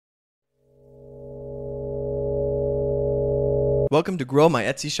Welcome to Grow My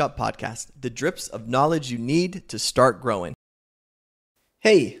Etsy Shop podcast, the drips of knowledge you need to start growing.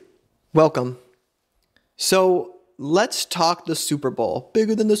 Hey, welcome. So let's talk the Super Bowl.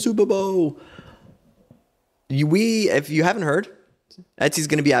 Bigger than the Super Bowl. If you haven't heard, Etsy's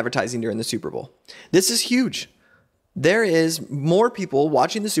going to be advertising during the Super Bowl. This is huge. There is more people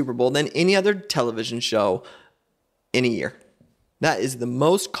watching the Super Bowl than any other television show in a year. That is the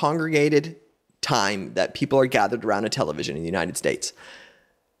most congregated time that people are gathered around a television in the United States.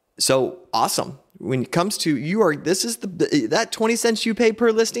 So awesome. When it comes to that 20 cents you pay per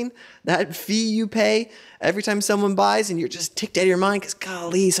listing, that fee you pay every time someone buys and you're just ticked out of your mind because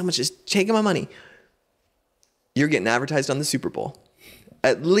golly, someone's just taking my money. You're getting advertised on the Super Bowl.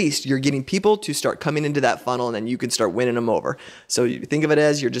 At least you're getting people to start coming into that funnel and then you can start winning them over. So you think of it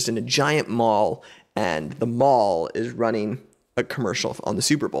as you're just in a giant mall and the mall is running a commercial on the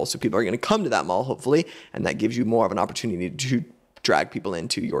Super Bowl. So people are going to come to that mall, hopefully, and that gives you more of an opportunity to drag people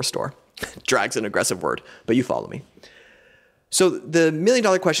into your store. Drag's an aggressive word, but you follow me. So the $1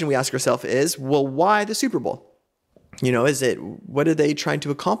 million question we ask ourselves is, well, why the Super Bowl? What are they trying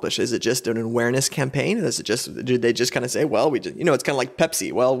to accomplish? Is it just an awareness campaign? Did they just kind of say, well, it's kind of like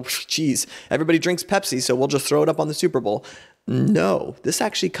Pepsi. Well, geez, everybody drinks Pepsi, so we'll just throw it up on the Super Bowl. No, this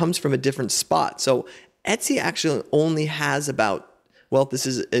actually comes from a different spot. So Etsy actually only has this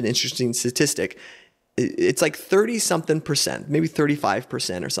is an interesting statistic. It's like 30-something%, maybe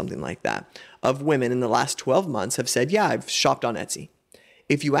 35% or something like that, of women in the last 12 months have said, yeah, I've shopped on Etsy.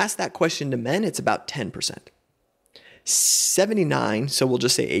 If you ask that question to men, it's about 10%. 79, so we'll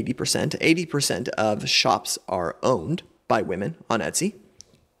just say 80%. 80% of shops are owned by women on Etsy.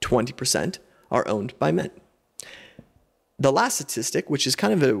 20% are owned by men. The last statistic, which is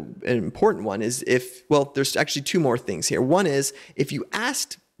kind of an important one, is there's actually two more things here. One is if you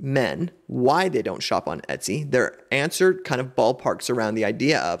asked men why they don't shop on Etsy, their answer kind of ballparks around the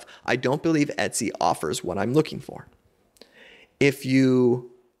idea of, I don't believe Etsy offers what I'm looking for. If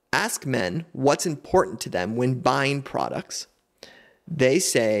you ask men what's important to them when buying products, they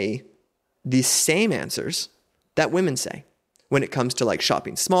say the same answers that women say. When it comes to like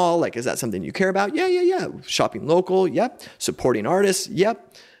shopping small, like, is that something you care about? Yeah. Shopping local, yep. Supporting artists,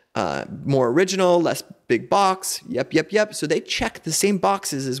 yep. More original, less big box, yep. So they check the same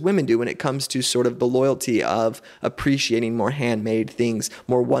boxes as women do when it comes to sort of the loyalty of appreciating more handmade things,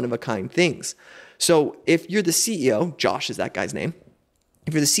 more one-of-a-kind things. So if you're the CEO, Josh is that guy's name,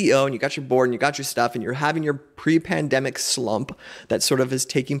 if you're the CEO and you got your board and you got your stuff and you're having your pre-pandemic slump that sort of is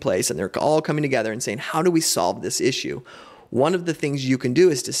taking place and they're all coming together and saying, how do we solve this issue? One of the things you can do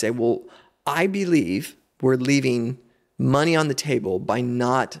is to say, well, I believe we're leaving money on the table by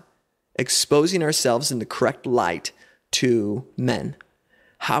not exposing ourselves in the correct light to men.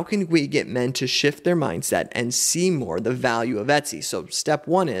 How can we get men to shift their mindset and see more the value of Etsy? So step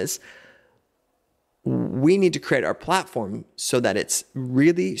one is we need to create our platform so that it's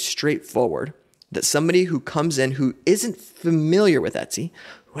really straightforward, that somebody who comes in who isn't familiar with Etsy,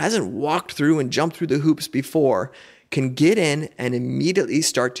 who hasn't walked through and jumped through the hoops before, can get in and immediately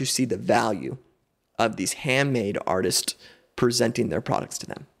start to see the value of these handmade artists presenting their products to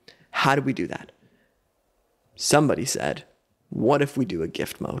them. How do we do that? Somebody said, what if we do a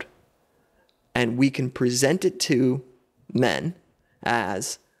gift mode? And we can present it to men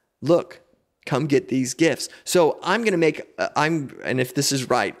as, look, come get these gifts. So I'm going to and if this is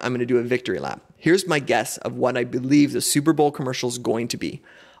right, I'm going to do a victory lap. Here's my guess of what I believe the Super Bowl commercial is going to be.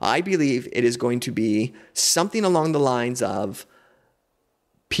 I believe it is going to be something along the lines of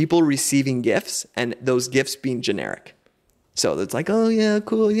people receiving gifts and those gifts being generic. So it's like, oh yeah,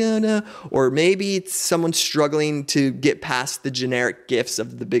 cool, yeah, no. Or maybe it's someone struggling to get past the generic gifts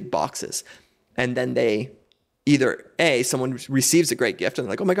of the big boxes. And then they either someone receives a great gift and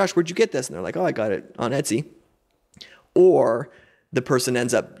they're like, oh my gosh, where'd you get this? And they're like, oh, I got it on Etsy. Or the person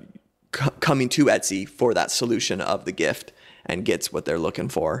ends up coming to Etsy for that solution of the gift and gets what they're looking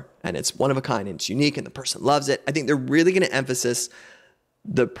for. And it's one of a kind and it's unique and the person loves it. I think they're really going to emphasize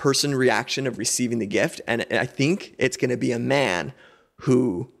the person reaction of receiving the gift. And I think it's going to be a man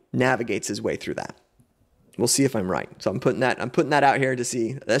who navigates his way through that. We'll see if I'm right. So I'm putting that out here to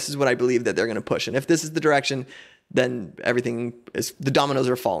see. This is what I believe that they're going to push. And if this is the direction, then the dominoes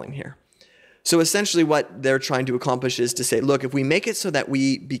are falling here. So essentially what they're trying to accomplish is to say, look, if we make it so that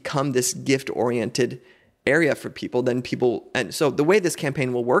we become this gift-oriented area for people, then and so the way this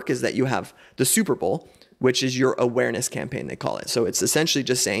campaign will work is that you have the Super Bowl, which is your awareness campaign, they call it. So it's essentially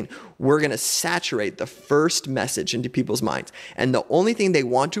just saying, we're going to saturate the first message into people's minds. And the only thing they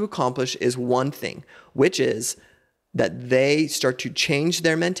want to accomplish is one thing, which is that they start to change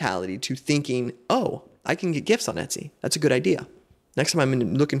their mentality to thinking, oh, I can get gifts on Etsy. That's a good idea. Next time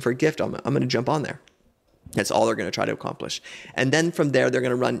I'm looking for a gift, I'm going to jump on there. That's all they're going to try to accomplish. And then from there, they're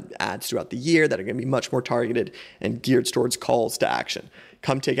going to run ads throughout the year that are going to be much more targeted and geared towards calls to action.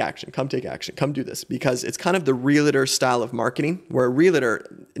 Come take action, come take action, come do this. Because it's kind of the realtor style of marketing, where a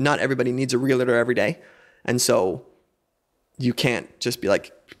realtor, not everybody needs a realtor every day. And so you can't just be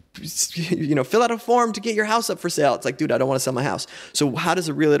like, fill out a form to get your house up for sale. It's like, dude, I don't want to sell my house. So how does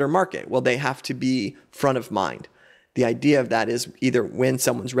a realtor market? Well, they have to be front of mind. The idea of that is either when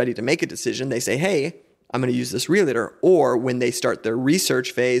someone's ready to make a decision, they say, hey, I'm going to use this realtor, or when they start their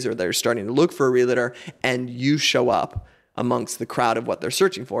research phase or they're starting to look for a realtor and you show up amongst the crowd of what they're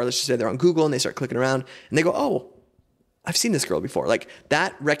searching for. Let's just say they're on Google and they start clicking around and they go, oh, I've seen this girl before. Like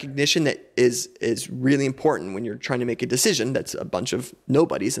that recognition that is really important when you're trying to make a decision that's a bunch of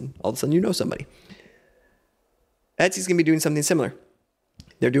nobodies and all of a sudden you know somebody. Etsy's going to be doing something similar.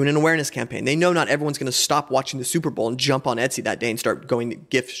 They're doing an awareness campaign. They know not everyone's going to stop watching the Super Bowl and jump on Etsy that day and start going to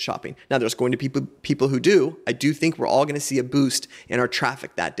gift shopping. Now, there's going to be people who do. I do think we're all going to see a boost in our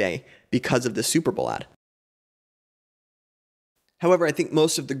traffic that day because of the Super Bowl ad. However, I think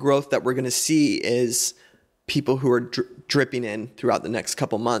most of the growth that we're going to see is people who are dripping in throughout the next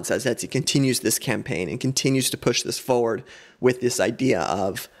couple months as Etsy continues this campaign and continues to push this forward with this idea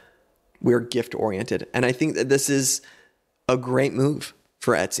of we're gift oriented. And I think that this is a great move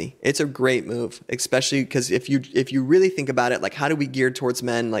for Etsy. It's a great move, especially because if you really think about it, like how do we gear towards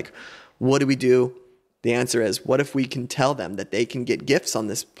men? Like what do we do? The answer is, what if we can tell them that they can get gifts on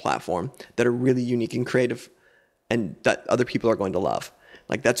this platform that are really unique and creative and that other people are going to love?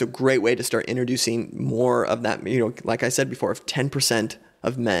 Like that's a great way to start introducing more of that. Like I said before, if 10%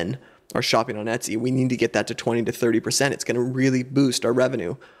 of men are shopping on Etsy, we need to get that to 20 to 30%. It's going to really boost our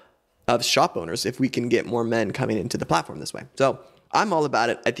revenue of shop owners if we can get more men coming into the platform this way. So I'm all about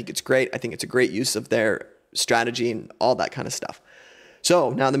it. I think it's great. I think it's a great use of their strategy and all that kind of stuff. So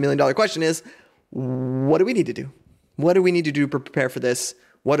now the $1 million question is, what do we need to do? What do we need to do to prepare for this?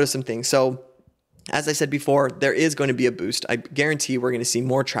 What are some things? So as I said before, there is going to be a boost. I guarantee we're going to see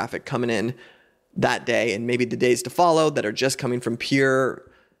more traffic coming in that day and maybe the days to follow that are just coming from pure,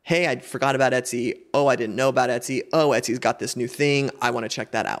 hey, I forgot about Etsy. Oh, I didn't know about Etsy. Oh, Etsy's got this new thing. I want to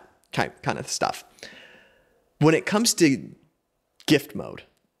check that out. Kind of stuff. When it comes to gift mode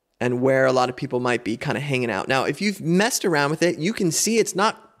and where a lot of people might be kind of hanging out. Now, if you've messed around with it, you can see it's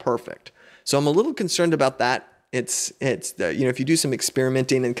not perfect. So I'm a little concerned about that. It's if you do some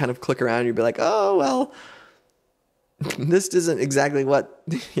experimenting and kind of click around, you'll be like, oh, well, this isn't exactly what,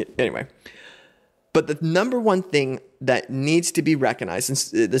 anyway. But the number one thing that needs to be recognized,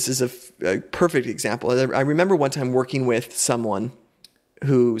 and this is a perfect example. I remember one time working with someone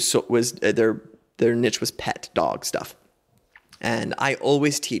who was, their niche was pet dog stuff. And I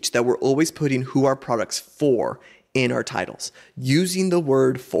always teach that we're always putting who our product's for in our titles, using the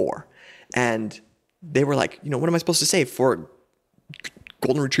word for. And they were like, what am I supposed to say for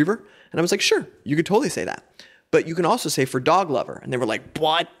golden retriever? And I was like, sure, you could totally say that. But you can also say for dog lover. And they were like,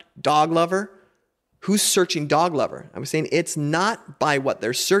 what? Dog lover? Who's searching dog lover? I was saying it's not by what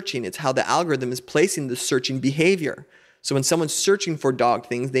they're searching. It's how the algorithm is placing the searching behavior. So when someone's searching for dog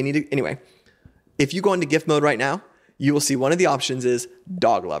things, they need to, anyway, if you go into gift mode right now, you will see one of the options is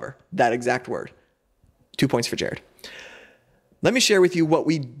dog lover, that exact word. 2 points for Jared. Let me share with you what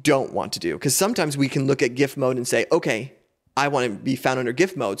we don't want to do, because sometimes we can look at gift mode and say, okay, I want to be found under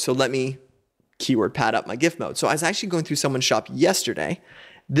gift mode, so let me keyword pad up my gift mode. So I was actually going through someone's shop yesterday.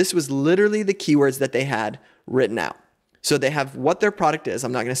 This was literally the keywords that they had written out. So they have what their product is.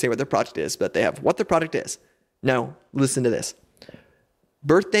 I'm not going to say what their product is, but they have what their product is. Now, listen to this.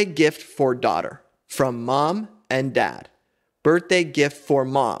 Birthday gift for daughter from mom and dad. Birthday gift for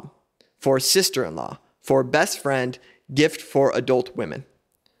mom, for sister-in-law, for best friend, gift for adult women.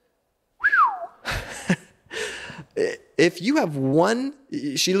 If you have one,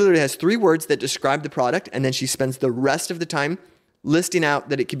 she literally has 3 words that describe the product, and then she spends the rest of the time listing out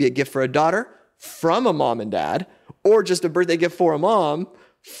that it could be a gift for a daughter from a mom and dad, or just a birthday gift for a mom,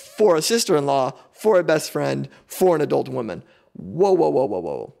 for a sister-in-law, for a best friend, for an adult woman. Whoa, whoa, whoa, whoa,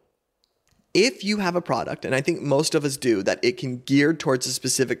 whoa. If you have a product, and I think most of us do, that it can gear towards a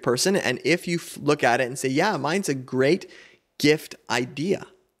specific person, and if you look at it and say, yeah, mine's a great gift idea,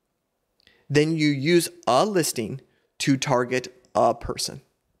 then you use a listing to target a person.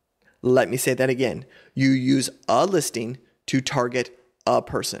 Let me say that again. You use a listing to target a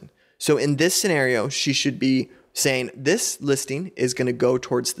person. So in this scenario, she should be saying, this listing is going to go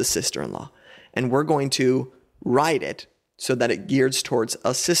towards the sister-in-law, and we're going to write it so that it gears towards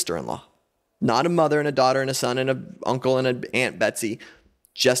a sister-in-law. Not a mother and a daughter and a son and an uncle and an Aunt Betsy.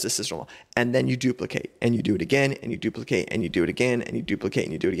 just a sister-in-law. And then you duplicate and you do it again and you duplicate and you do it again and you duplicate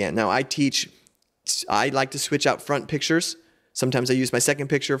and you do it again. Now I like to switch out front pictures. Sometimes I use my second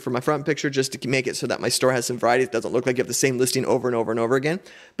picture for my front picture just to make it so that my store has some variety. It doesn't look like you have the same listing over and over and over again,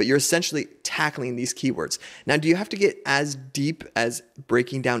 but you're essentially tackling these keywords. Now, do you have to get as deep as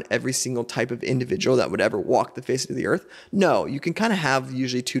breaking down every single type of individual that would ever walk the face of the earth? No, you can kind of have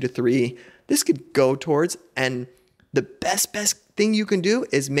usually 2 to 3. This could go towards, and the best thing you can do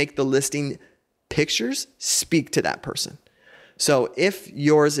is make the listing pictures speak to that person. So if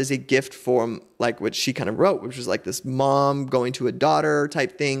yours is a gift form, like what she kind of wrote, which was like this mom going to a daughter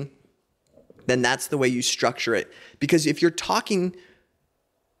type thing, then that's the way you structure it. Because if you're talking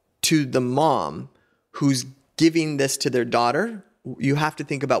to the mom who's giving this to their daughter, you have to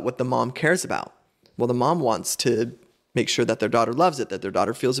think about what the mom cares about. Well, the mom wants to make sure that their daughter loves it, that their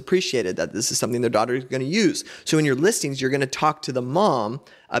daughter feels appreciated, that this is something their daughter is going to use. So in your listings, you're going to talk to the mom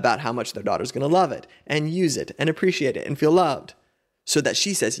about how much their daughter's going to love it and use it and appreciate it and feel loved, so that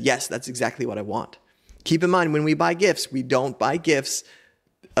she says, yes, that's exactly what I want. Keep in mind, when we buy gifts, we don't buy gifts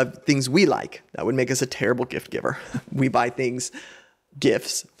of things we like. That would make us a terrible gift giver. We buy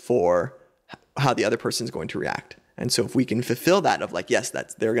gifts for how the other person's going to react. And so if we can fulfill that of like, yes,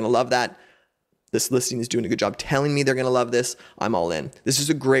 they're going to love that. This listing is doing a good job telling me they're going to love this, I'm all in. This is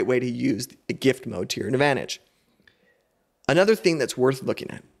a great way to use a gift mode to your advantage. Another thing that's worth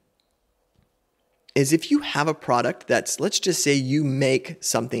looking at is if you have a product that's, let's just say you make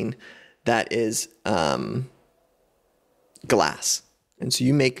something that is glass. And so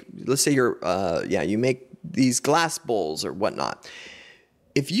you make, let's say you make these glass bowls or whatnot.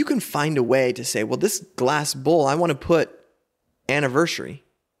 If you can find a way to say, well, this glass bowl, I want to put anniversary,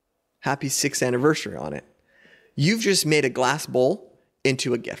 happy 6th anniversary on it. You've just made a glass bowl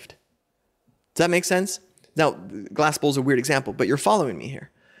into a gift. Does that make sense? Now, glass bowl is a weird example, but you're following me here.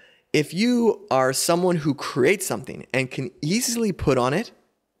 If you are someone who creates something and can easily put on it,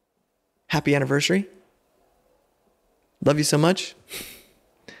 happy anniversary, love you so much,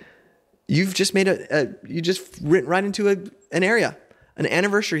 you've just made you just went right into an area, an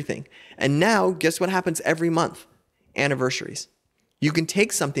anniversary thing. And now, guess what happens every month? Anniversaries. You can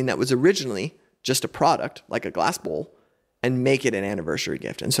take something that was originally just a product, like a glass bowl, and make it an anniversary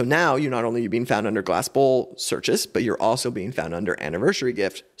gift. And so now you're not only being found under glass bowl searches, but you're also being found under anniversary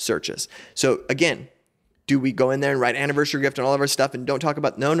gift searches. So again, do we go in there and write anniversary gift and all of our stuff and don't talk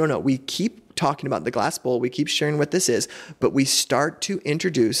about, no. We keep talking about the glass bowl. We keep sharing what this is, but we start to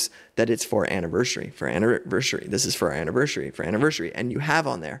introduce that it's for anniversary. This is for our anniversary. And you have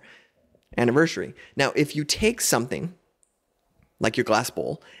on there anniversary. Now, if you take something like your glass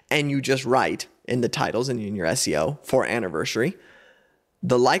bowl, and you just write in the titles and in your SEO for anniversary,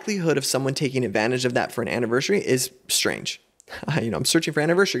 the likelihood of someone taking advantage of that for an anniversary is strange. I'm searching for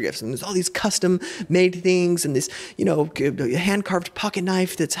anniversary gifts, and there's all these custom made things, and this, hand carved pocket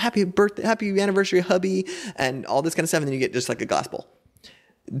knife that's happy anniversary hubby, and all this kind of stuff. And then you get just like a glass bowl.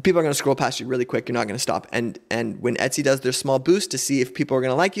 People are going to scroll past you really quick. You're not going to stop. And when Etsy does their small boost to see if people are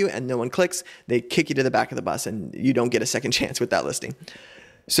going to like you and no one clicks, they kick you to the back of the bus and you don't get a second chance with that listing.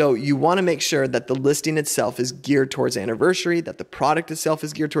 So you want to make sure that the listing itself is geared towards anniversary, that the product itself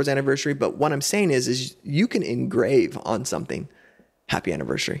is geared towards anniversary. But what I'm saying is you can engrave on something, happy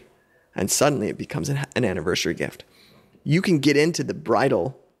anniversary, and suddenly it becomes an anniversary gift. You can get into the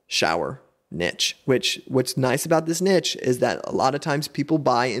bridal shower niche, which what's nice about this niche is that a lot of times people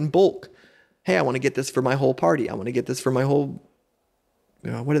buy in bulk. Hey, I want to get this for my whole party. I want to get this for my whole,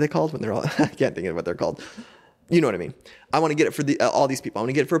 what are they called when they're all, I can't think of what they're called. You know what I mean? I want to get it for all these people. I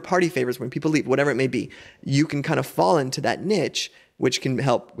want to get it for party favors when people leave, whatever it may be. You can kind of fall into that niche, which can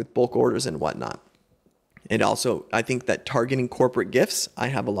help with bulk orders and whatnot. And also, I think that targeting corporate gifts, I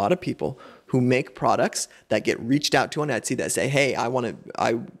have a lot of people who make products that get reached out to on Etsy that say, hey,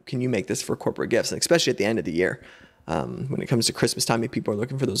 can you make this for corporate gifts? And especially at the end of the year. When it comes to Christmas time, people are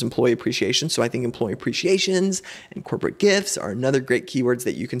looking for those employee appreciations. So I think employee appreciations and corporate gifts are another great keywords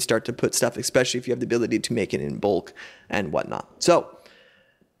that you can start to put stuff, especially if you have the ability to make it in bulk and whatnot. So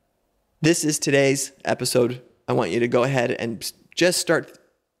this is today's episode. I want you to go ahead and just start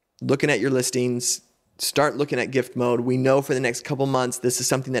looking at your listings, start looking at gift mode. We know for the next couple months, this is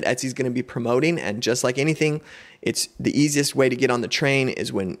something that Etsy is going to be promoting. And just like anything, it's the easiest way to get on the train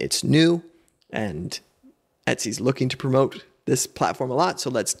is when it's new, and Etsy's looking to promote this platform a lot. So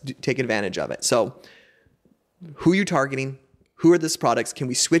let's take advantage of it. So who are you targeting? Who are these products? Can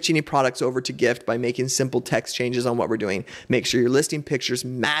we switch any products over to gift by making simple text changes on what we're doing? Make sure your listing pictures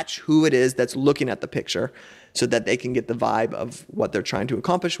match who it is that's looking at the picture so that they can get the vibe of what they're trying to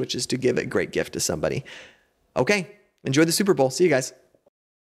accomplish, which is to give a great gift to somebody. Okay, enjoy the Super Bowl. See you guys.